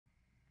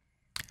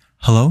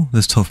Hello,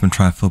 this is Tola from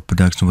Triflow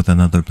Production with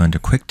another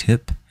Blender quick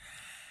tip.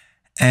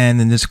 And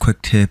in this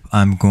quick tip,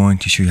 I'm going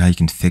to show you how you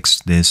can fix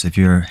this if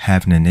you're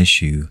having an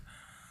issue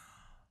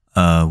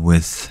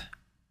with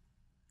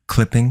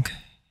clipping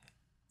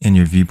in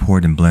your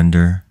viewport in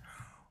Blender,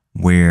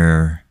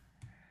 where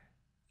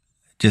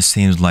it just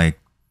seems like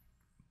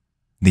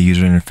the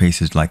user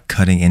interface is like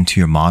cutting into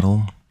your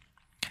model.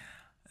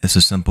 It's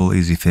a simple,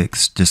 easy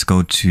fix. Just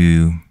go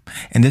to,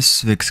 and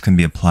this fix can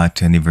be applied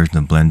to any version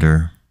of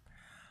Blender.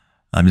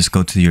 Just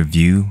go to your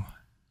view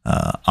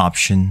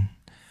option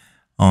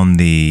on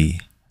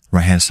the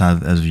right hand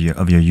side of your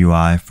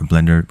UI for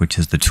Blender, which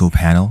is the tool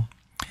panel,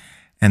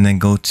 and then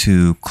go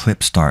to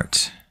clip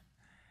start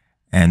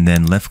and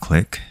then left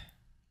click,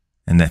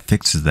 and that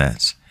fixes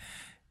that,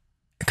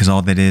 because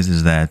all that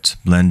is that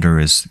Blender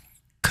is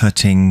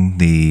cutting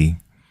the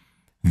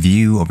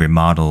view of your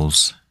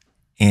models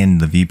in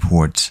the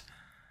viewport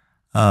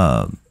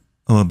a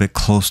little bit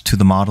close to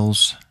the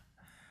models.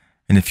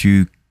 And if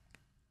you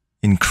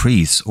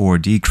increase or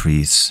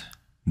decrease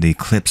the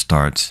clip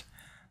starts,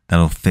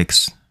 that'll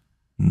fix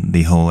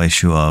the whole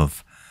issue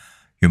of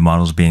your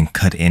models being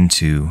cut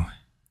into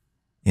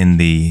in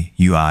the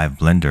UI of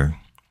Blender.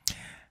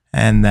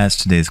 And that's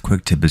today's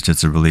quick tip. It's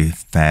just a really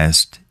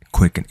fast,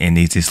 quick, and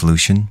easy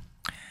solution.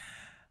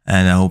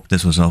 And I hope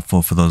this was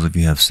helpful for those of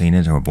you who have seen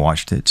it or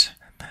watched it.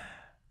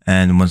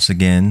 And once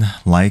again,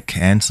 like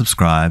and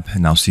subscribe,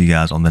 and I'll see you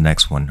guys on the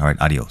next one. All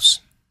right, adios.